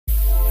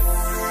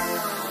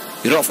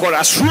You know, of course,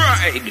 that's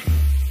right.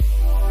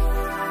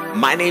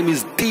 My name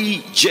is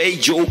DJ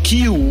Joe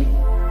Q.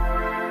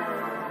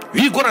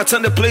 We're gonna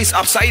turn the place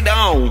upside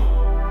down.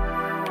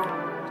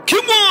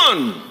 Come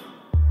on.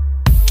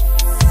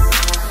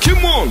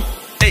 Come on.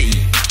 Hey.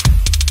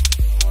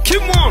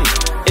 Come on.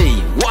 Hey.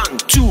 1,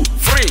 2,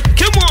 3.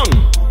 Come on.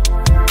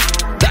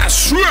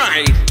 That's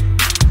right.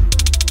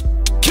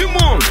 Come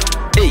on.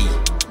 Hey.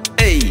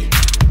 Hey.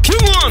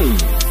 Come on.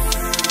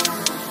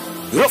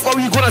 You know what?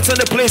 We're gonna turn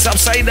the place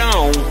upside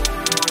down.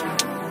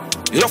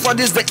 You know what?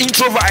 This is the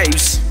intro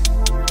vibes.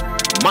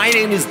 My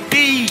name is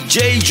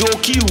DJ Joe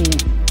Q.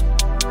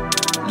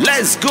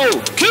 Let's go.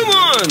 Come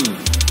on.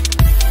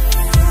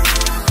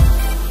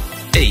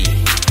 Hey.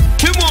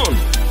 Come on.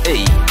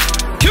 Hey.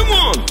 Come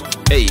on.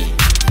 Hey.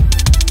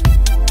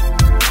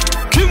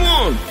 Come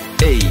on.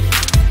 Hey.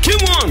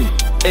 Come on.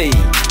 Hey.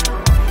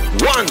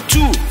 1,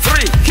 2,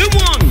 3. Come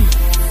on.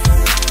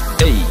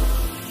 Hey.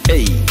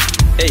 Hey.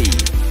 Hey.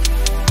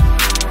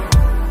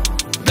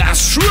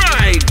 That's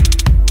right.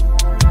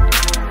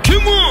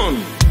 Come on.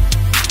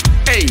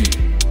 Hey.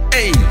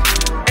 Hey.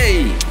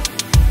 Hey.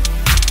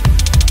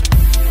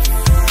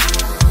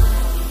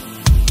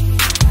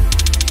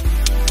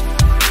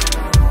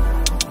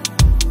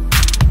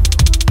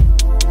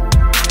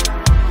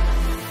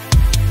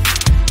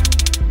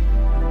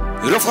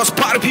 First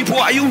party people,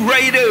 are you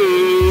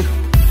ready?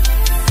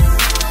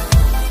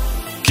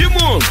 Come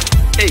on,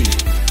 hey,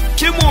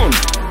 come on,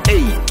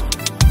 hey.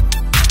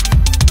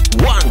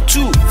 1,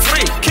 2,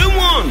 3, come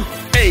on,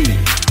 hey,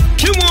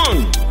 come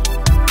on.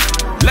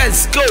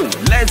 Let's go,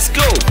 let's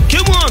go,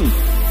 come on.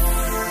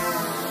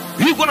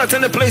 We're gonna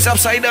turn the place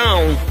upside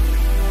down.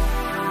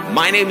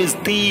 My name is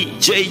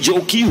DJ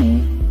Joe Q. You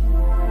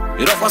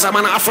know, of course, I'm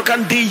an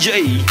African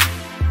DJ,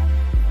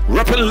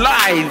 rapping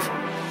live.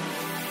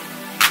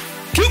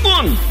 Come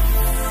on,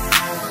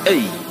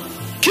 hey,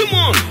 come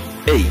on,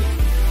 hey,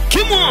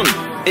 come on,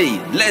 hey,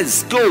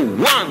 let's go.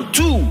 1,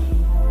 2,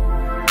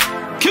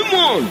 come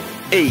on,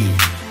 hey,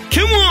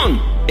 come on,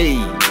 hey,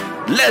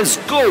 let's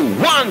go.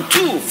 1,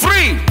 2,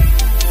 3.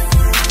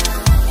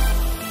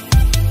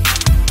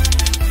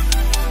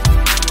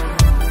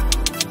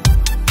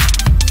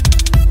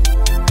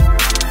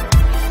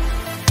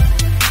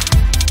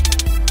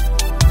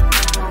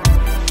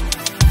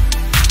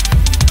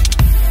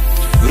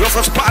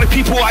 First party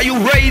people, are you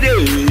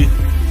ready?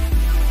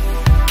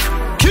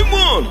 Come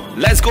on,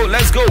 let's go,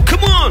 let's go,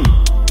 come on.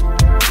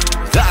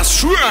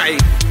 That's right.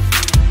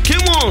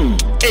 Come on,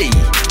 hey,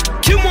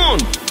 come on,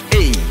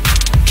 hey,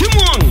 come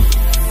on.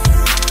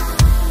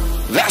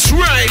 That's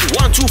right.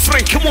 1, 2,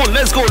 3, come on,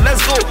 let's go,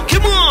 let's go,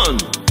 come on.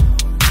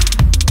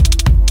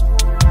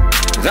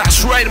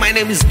 That's right, my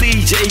name is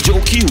DJ Joe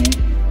Q.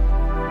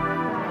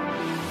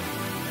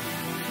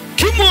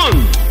 Come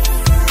on,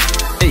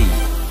 hey,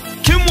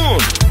 come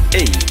on,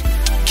 hey.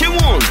 Come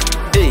on,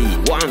 hey,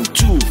 1,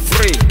 2,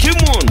 3,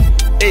 come on,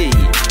 hey,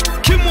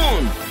 come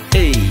on,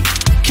 hey,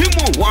 come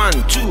on, 1,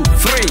 2,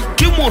 3,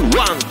 come on,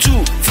 1,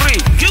 2, 3,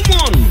 come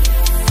on.